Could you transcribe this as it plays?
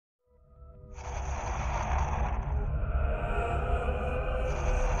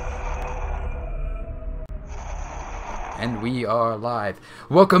And we are live.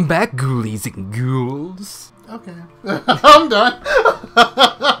 Welcome back, ghoulies and ghouls. Okay. I'm done.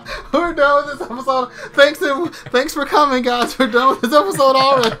 We're done with this episode. Thanks for coming, guys. We're done with this episode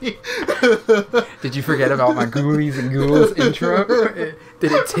already. Did you forget about my ghoulies and ghouls intro?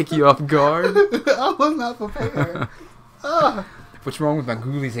 Did it take you off guard? I was not prepared. What's wrong with my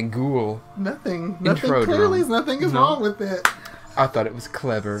ghoulies and ghoul? Nothing. Intro Clearly, drum. nothing is wrong with it. I thought it was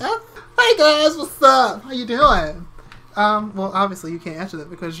clever. Hey guys, what's up? How you doing? Well, obviously you can't answer that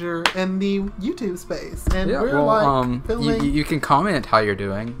because you're in the YouTube space, and we're filming. You can comment how you're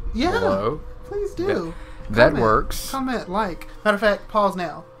doing. Yeah, below. Please do. That works. Comment, like. Matter of fact, pause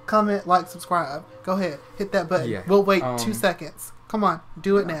now. Comment, like, subscribe. Go ahead, hit that button. Yeah. We'll wait 2 seconds. Come on,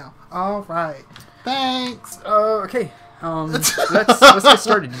 do it now. All right. Thanks. Okay. Let's get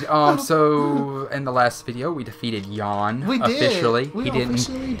started. So in the last video we defeated Jan. We did. Officially. We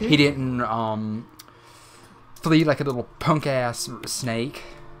officially did. He didn't flee like a little punk ass snake.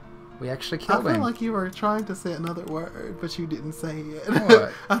 We actually killed him. I feel like you were trying to say another word, but you didn't say it.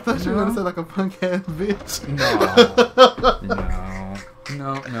 What? I thought you were gonna say like a punk ass bitch.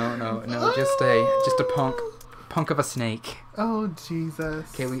 No. Just a punk of a snake. Oh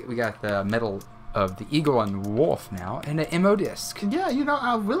Jesus. Okay, we got the medal of the eagle and wolf now, and an MO disc. Yeah, you know,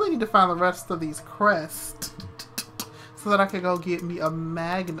 I really need to find the rest of these crests so that I can go get me a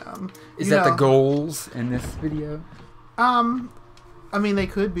magnum. Is that the goals in this video? I mean, they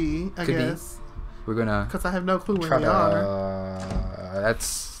could be, I guess. We're gonna... Because I have no clue where they are.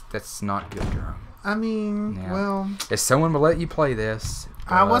 That's not good, Jerome. I mean, yeah. Well... If someone will let you play this...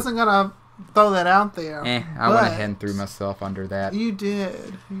 I wasn't gonna throw that out there. I went ahead and threw myself under that. You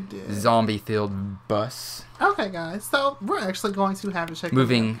did. You did. Zombie-filled bus. Okay, guys. So, we're actually going to have to check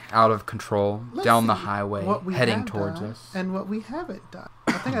moving out of control, down the highway, heading towards us. And what we haven't done.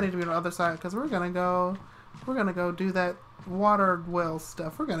 I think I need to be on the other side because we're gonna go do that water well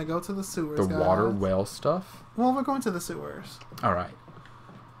stuff. We're gonna go to the sewers. The water well stuff? Well, we're going to the sewers. All right.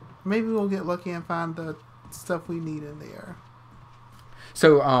 Maybe we'll get lucky and find the stuff we need in there.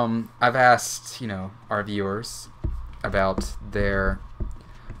 So, I've asked, our viewers about their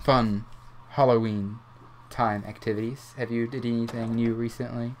fun Halloween time activities. Have you did anything new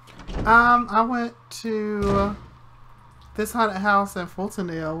recently? I went to this haunted house in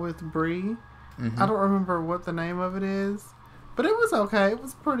Fultondale with Bree. I don't remember what the name of it is, but it was okay. It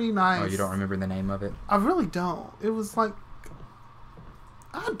was pretty nice. Oh, you don't remember the name of it? I really don't. It was like...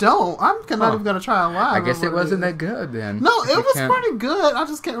 I don't. I'm not even going to try and lie. I guess it wasn't that good then. No, it was pretty good. I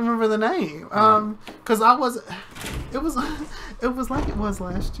just can't remember the name. Because it was like it was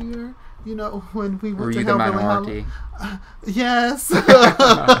last year. When we went to minority? Yes.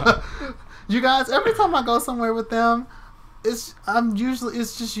 You guys, every time I go somewhere with them, it's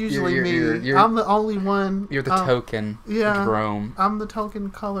just usually me. I'm the only one. You're the token. Yeah. Jerome. I'm the token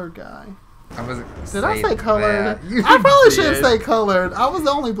colored guy. Did I say colored? I probably shouldn't say colored. I was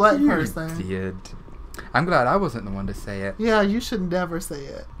the only black person. You did. I'm glad I wasn't the one to say it. Yeah, you should never say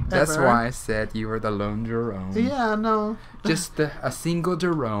it. That's why I said you were the lone Jerome. Yeah, no. Just a single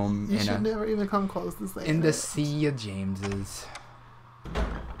Jerome. You should never even come close to saying it. In the sea of Jameses.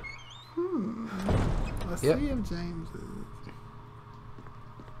 A sea of Jameses.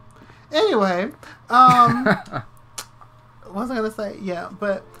 Anyway, what was I going to say? Yeah,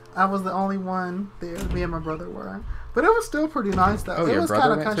 but I was the only one there. Me and my brother were. But it was still pretty nice, though. Oh, it your was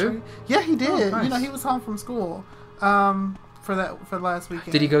brother kind of went country. too? Yeah, he did. Oh, nice. He was home from school for last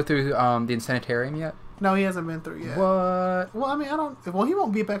weekend. Did he go through the sanitarium yet? No, he hasn't been through yet. What? Well, I mean, he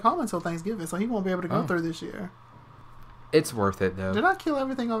won't be back home until Thanksgiving, so he won't be able to go through this year. It's worth it, though. Did I kill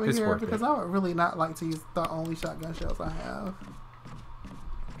everything over here? Worth because it. I would really not like to use the only shotgun shells I have.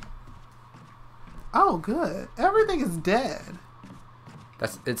 Oh, good. Everything is dead.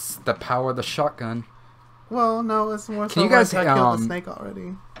 It's the power of the shotgun. Well, no, it's more Can you guys I killed the snake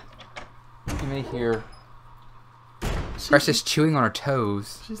already. You may hear Precious chewing on her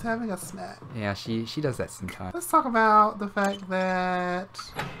toes. She's having a snack. Yeah, she does that sometimes. Let's talk about the fact that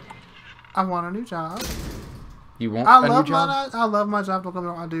I want a new job. You want a new job? I love my job. Don't get me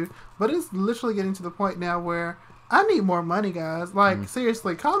wrong, I do. But it's literally getting to the point now where I need more money, guys. Like,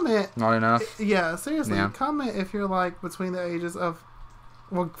 seriously, comment. Not enough? Yeah, seriously. Yeah. Comment if you're, like, between the ages of...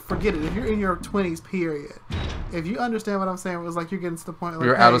 Well, forget it. If you're in your 20s, period. If you understand what I'm saying, it was like you're getting to the point... Like,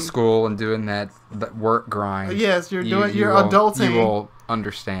 you're out of school and doing that work grind. Yes, you're adulting. You will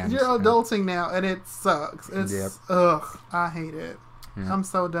understand. You're adulting now, and it sucks. It's... Ugh. I hate it. Yeah. I'm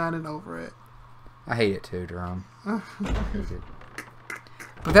so done and over it. I hate it too, Jerome. I hate it.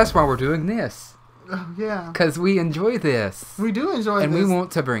 But that's why we're doing this. Oh, yeah. Because we enjoy this. We do enjoy this. And we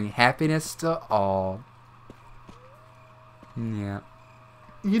want to bring happiness to all. Yeah.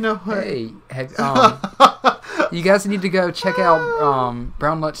 You know what? Hey, you guys need to go check out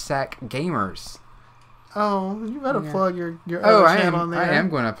Brown Lunch Sack Gamers. Oh, you better plug your Oh, other channel there. I am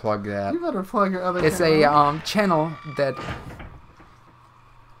going to plug that. You better plug your other channel. It's a channel that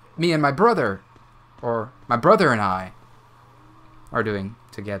me and my brother, or my brother and I, are doing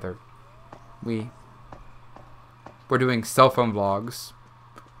together. We're doing cell phone vlogs.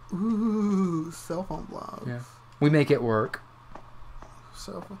 Ooh, cell phone vlogs. Yeah. We make it work.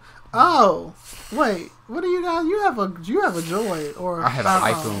 Cell phone. Oh, wait. What do you guys? You have a Droid or? I have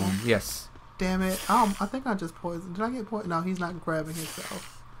an iPhone. Yes. Damn it! I think I just poisoned. Did I get poisoned? No, he's not grabbing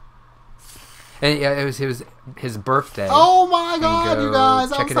himself. And yeah, it was his birthday. Oh my god, you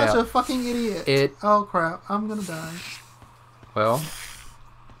guys! I'm such a a fucking idiot. Oh crap! I'm gonna die. Well.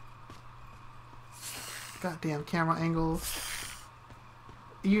 Goddamn camera angles.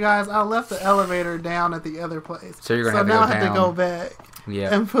 You guys, I left the elevator down at the other place. So you're gonna have to now go I have to go back.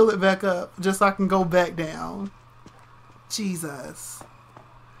 Yeah. And pull it back up just so I can go back down. Jesus.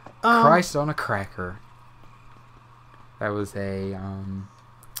 Christ on a cracker. That was a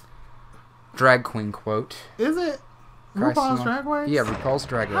drag queen quote. Is it? RuPaul's Drag Race? Yeah, RuPaul's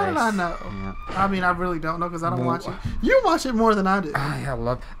Drag Race. How did I know? Yeah. I mean, I really don't know because I don't watch it. You watch it more than I do. I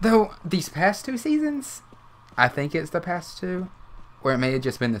love... Though, these past 2 seasons, I think it's the past 2, or it may have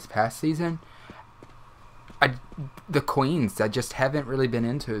just been this past season, the queens, I just haven't really been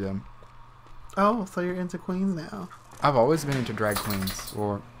into them. Oh, so you're into queens now. I've always been into drag queens,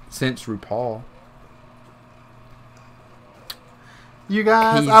 or since RuPaul. You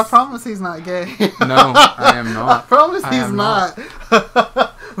guys, I promise he's not gay. No, I am not. I promise he's not.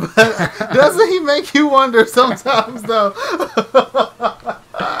 But doesn't he make you wonder sometimes, though?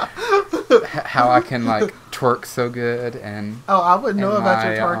 How I can, like, twerk so good and... Oh, I wouldn't know about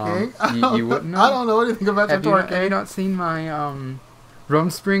your twerking. You wouldn't know? I don't know anything about your twerking. Have you not seen my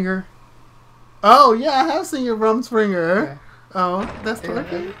Rumspringer? Oh, yeah, I have seen your Rumspringer. Yeah. Oh, that's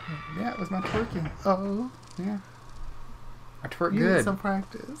twerking? Yeah, it was my twerking. Oh. Yeah. I twerk you good. Need some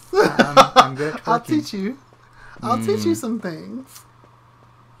practice. I'm good at twerking. I'll teach you. I'll teach you some things.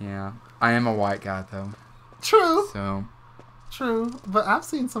 Yeah. I am a white guy, though. True. So... True, but I've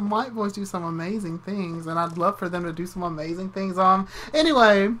seen some white boys do some amazing things, and I'd love for them to do some amazing things.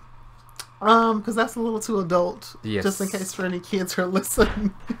 Anyway, because that's a little too adult. Yes. Just in case for any kids who are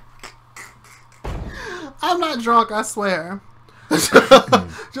listening. I'm not drunk, I swear.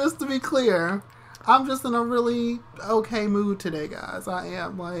 Just to be clear, I'm just in a really okay mood today, guys. I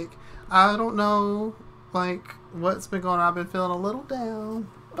am I don't know, what's been going on. I've been feeling a little down,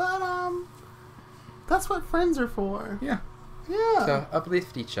 but that's what friends are for. Yeah. Yeah. To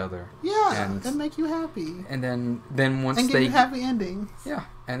uplift each other. Yeah, and make you happy. And then once and give you happy endings. Yeah.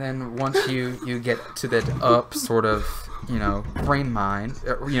 And then once you get to that up sort of, frame mind,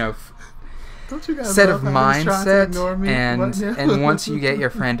 Don't you guys set of mindset, and once you get your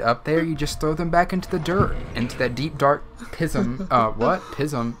friend up there, you just throw them back into the dirt, into that deep dark chasm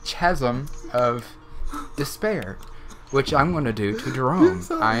of despair. Which I'm going to do to Jerome.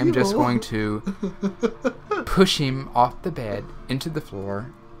 So I am just going to push him off the bed into the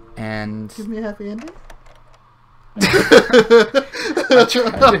floor and... Give me a happy ending? I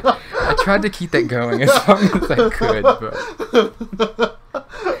tried to keep that going as long as I could,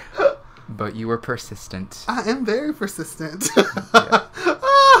 but you were persistent. I am very persistent. Yeah.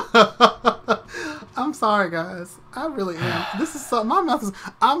 I'm sorry, guys. I really am. This is so... My mouth is...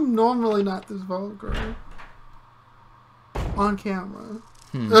 I'm normally not this vulgar. On camera.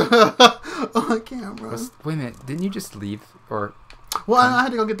 On camera. Wait a minute. Didn't you just leave? Or? Well, I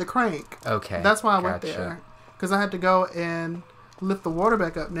had to go get the crank. Okay. That's why I went there. Because I had to go and lift the water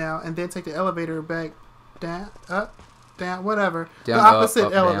back up now and then take the elevator back down, up, down, whatever. Down, the opposite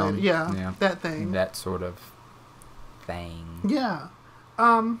up, elevator. down. Yeah, that thing. That sort of thing. Yeah.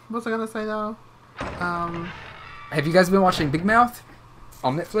 What was I going to say, though? Have you guys been watching Big Mouth?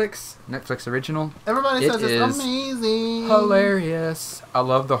 On Netflix original. Everybody says it's amazing. Hilarious. I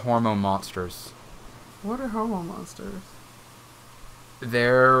love the hormone monsters. What are hormone monsters?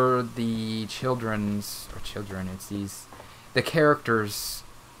 They're the it's the characters'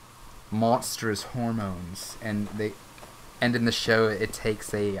 monstrous hormones, and in the show it takes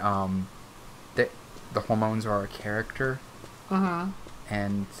the hormones are a character.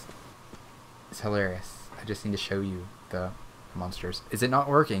 And it's hilarious. I just need to show you the monsters. Is it not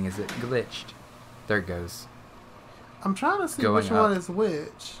working? Is it glitched? There it goes. I'm trying to see which one is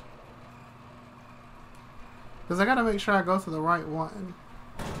which. Because I gotta make sure I go to the right one.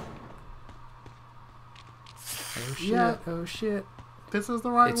 Oh shit, yeah. Oh shit. This is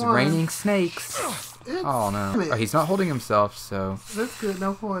the right It's one. raining snakes. Oh no. Oh, he's not holding himself, so. That's good.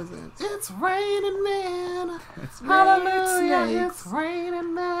 No poison. It's raining men. It's Hallelujah. raining It's snakes.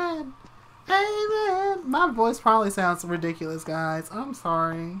 raining men. Amen. My voice probably sounds ridiculous, guys. I'm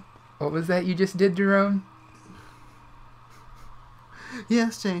sorry. What was that you just did, Jerome?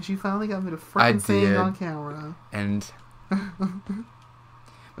 Yes, James, you finally got me to I freaking sing did. on camera. And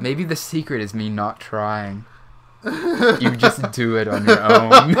maybe the secret is me not trying. You just do it on your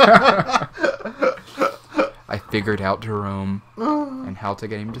own. I figured out Jerome and how to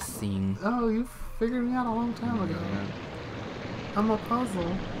get him to sing. Oh, you figured me out a long time ago. I'm a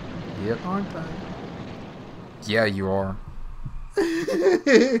puzzle. Yep. Aren't I? Yeah, you are.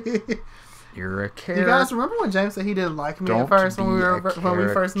 You're a character. You guys remember when James said he didn't like me at first when we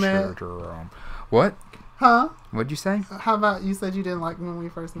first met? Jerome. What? Huh? What'd you say? How about you said you didn't like me when we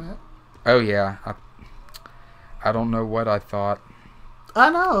first met? Oh yeah. I don't know what I thought. I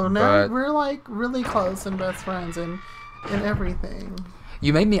know. Now But- we're like really close and best friends and everything.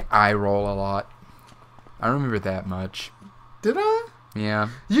 You made me eye roll a lot. I remember that much. Did I? Yeah.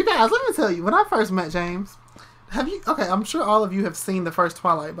 You guys, let me tell you. When I first met James, have you? Okay, I'm sure all of you have seen the first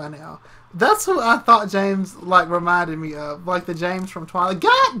Twilight by now. That's who I thought James like reminded me of, like the James from Twilight.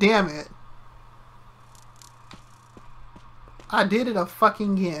 God damn it! I did it a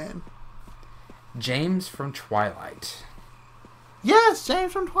fucking again. James from Twilight. Yes,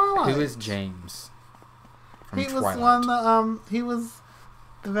 James from Twilight. Who is James from He Twilight? was one. He was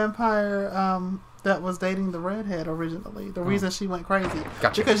the vampire that was dating the redhead originally. The reason she went crazy.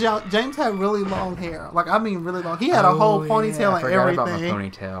 Gotcha. Because James had really long hair. Like, I mean, really long. He had a whole ponytail I and forgot everything. about my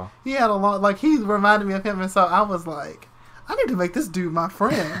ponytail. He had a long. Like, he reminded me of him, and so I was like, I need to make this dude my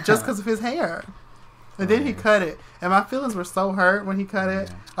friend just because of his hair. And then he cut it, and my feelings were so hurt when he cut it.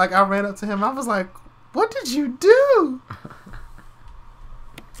 Yeah. Like, I ran up to him. I was like, "What did you do?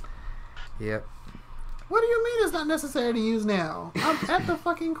 Yep. What do you mean it's not necessary to use now? I'm at the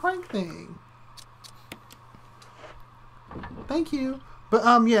fucking crank thing." Thank you. But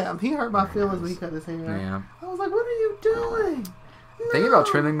yeah, he hurt my feelings when he cut his hair. Yeah. I was like, "What are you doing?" Thinking about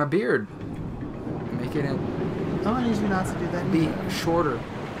No. trimming my beard. Making it I'm gonna need you not to do that. be either. shorter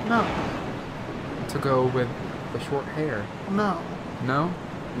No, to go with the short hair. no, No?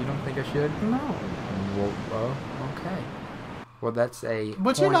 You don't think I should? no. Well, okay. Well, that's a But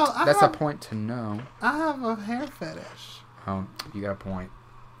point. you know, I that's have- a point to know. I have a hair fetish. Oh, you got a point.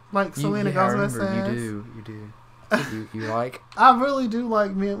 Like Selena yeah, I Gomez remember. says. You do. You like, I really do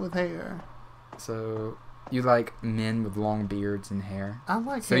like men with hair. so you like men with long beards and hair. I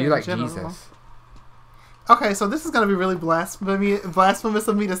like So hair you like in general. Jesus. Okay, so this is going to be really blasphemous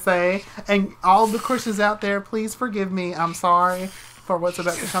of me to say. And all the Christians out there, please forgive me. I'm sorry for what's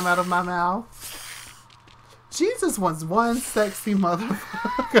about to come out of my mouth. Jesus was one sexy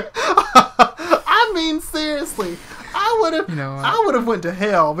motherfucker. I mean, seriously. I would have, You know, I would have went to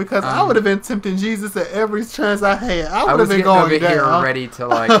hell because I would have been tempting Jesus at every chance I had. I I would was have been getting going over here down. ready to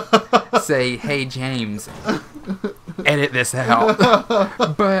like say, "Hey James, edit this out,"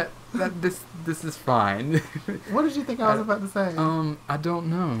 but this is fine. What did you think I was about to say? I don't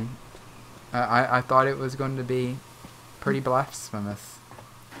know. I thought it was going to be pretty blasphemous.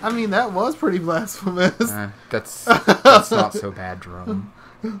 I mean, that was pretty blasphemous. That's not so bad, Jerome.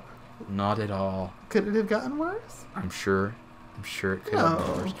 Not at all. Could it have gotten worse? I'm sure it could have been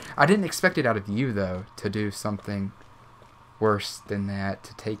No. worse. I didn't expect it out of you though, to do something worse than that,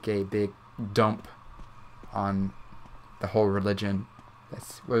 to take a big dump on the whole religion.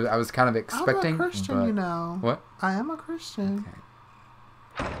 That's what I was kind of expecting. I'm a Christian, but you know. What? I am a Christian.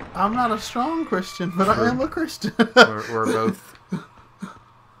 Okay. I'm not a strong Christian, but I am a Christian. We're both.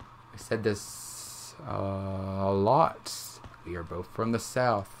 I said this a lot. We are both from the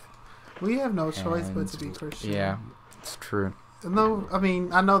South. We have no choice but and to be Christian. Yeah, it's true. No, I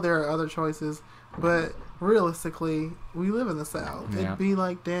mean, I know there are other choices, but realistically, we live in the South. Yeah. It'd be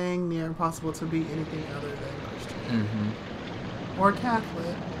like dang near impossible to be anything other than Christian. Mm-hmm. Or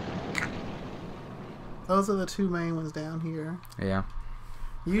Catholic. Those are the two main ones down here. Yeah.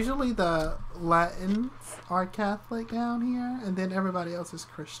 Usually the Latins are Catholic down here, and then everybody else is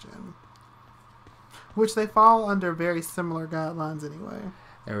Christian. Which they fall under very similar guidelines anyway.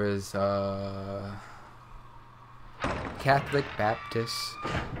 There was Catholic, Baptist.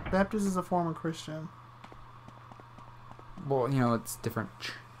 Baptist is a form of Christian. Well, it's different.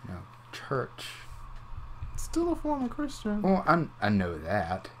 Church. It's still a form of Christian. Well, I know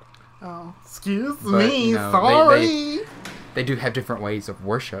that. Oh, excuse But, me, no, sorry. They do have different ways of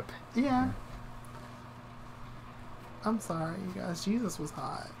worship. Yeah. I'm sorry, you guys. Jesus was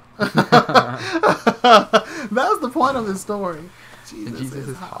hot. That was the point of his story. Jesus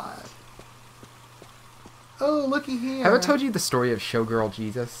is hot. Oh, looky here. Have I told you the story of Showgirl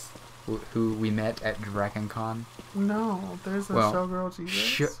Jesus, who we met at Dragon Con? No, there's a Showgirl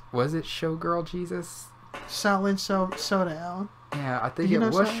Jesus. Was it Showgirl Jesus? Shaolin Showdown. Yeah, I think it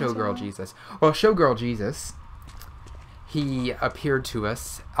was Showgirl Jesus. Well, Showgirl Jesus, he appeared to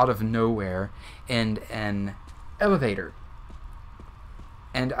us out of nowhere in an elevator.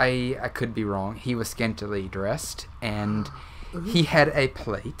 And I could be wrong. He was scantily dressed, and he had a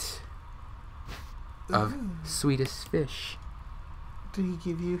plate of Swedish fish. Did he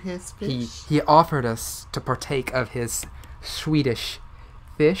give you his fish? He offered us to partake of his Swedish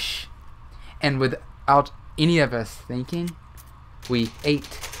fish, and without any of us thinking, we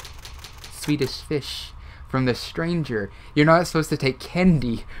ate Swedish fish from the stranger. You're not supposed to take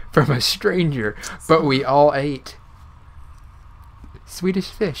candy from a stranger, but we all ate Swedish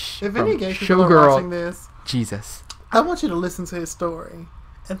fish. If any gay people are watching this, Jesus, I want you to listen to his story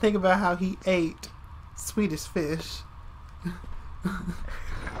and think about how he ate Swedish fish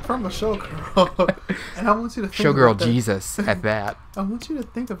from a showgirl. And I want you to think Showgirl about Jesus at that. I want you to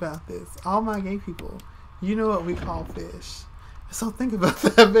think about this. All my gay people, you know what we call fish. So think about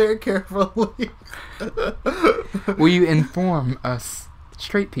that very carefully. Will you inform us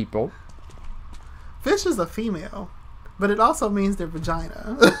straight people? Fish is a female, but it also means their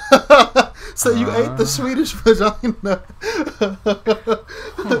vagina. So you ate the Swedish vagina.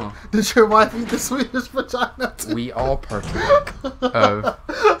 Did your wife eat the Swedish vagina too? We all partook of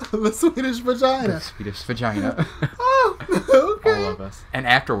the Swedish vagina. The Swedish vagina. Oh, okay. All of us. And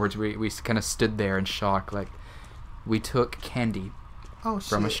afterwards, we kind of stood there in shock, like we took candy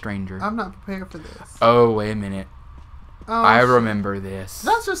from a stranger. I'm not prepared for this. Oh, wait a minute. Oh, I remember this.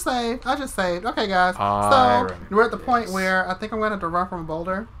 That's just saved. I just saved. Okay, guys. So we're at the point where I think I'm going to have to run from a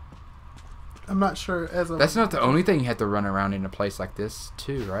boulder. I'm not sure That's not the only thing you have to run around in a place like this,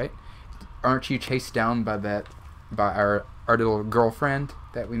 too, right? Aren't you chased down by our little girlfriend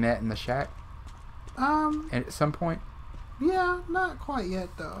that we met in the shack? At some point? Yeah, not quite yet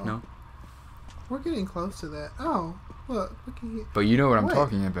though. No. We're getting close to that. Oh, look at here. But you know what I'm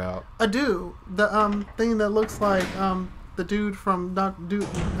talking about. I do. The thing that looks like the dude from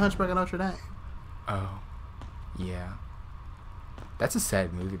Hunchback of Notre Dame. Oh, yeah. That's a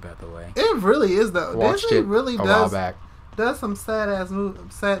sad movie, by the way. It really is, though. Watched Disney it really a while back. Does some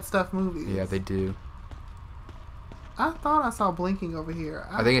sad stuff movies. Yeah, they do. I thought I saw blinking over here.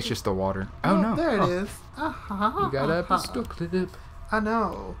 I think it's just the water. Oh, no. There it is. You got a pistol clip. I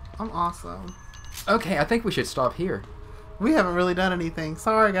know. I'm awesome. Okay, I think we should stop here. We haven't really done anything.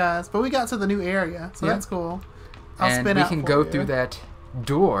 Sorry, guys. But we got to the new area, so that's cool. And we can go through that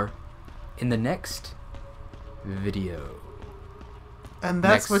door in the next video. And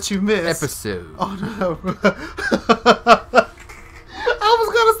that's what you missed. Episode. Oh, no. I was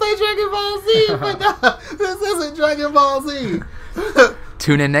going to say Dragon Ball Z, but no, this isn't Dragon Ball Z.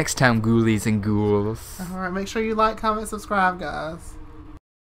 Tune in next time, ghoulies and ghouls. All right, make sure you like, comment, subscribe, guys.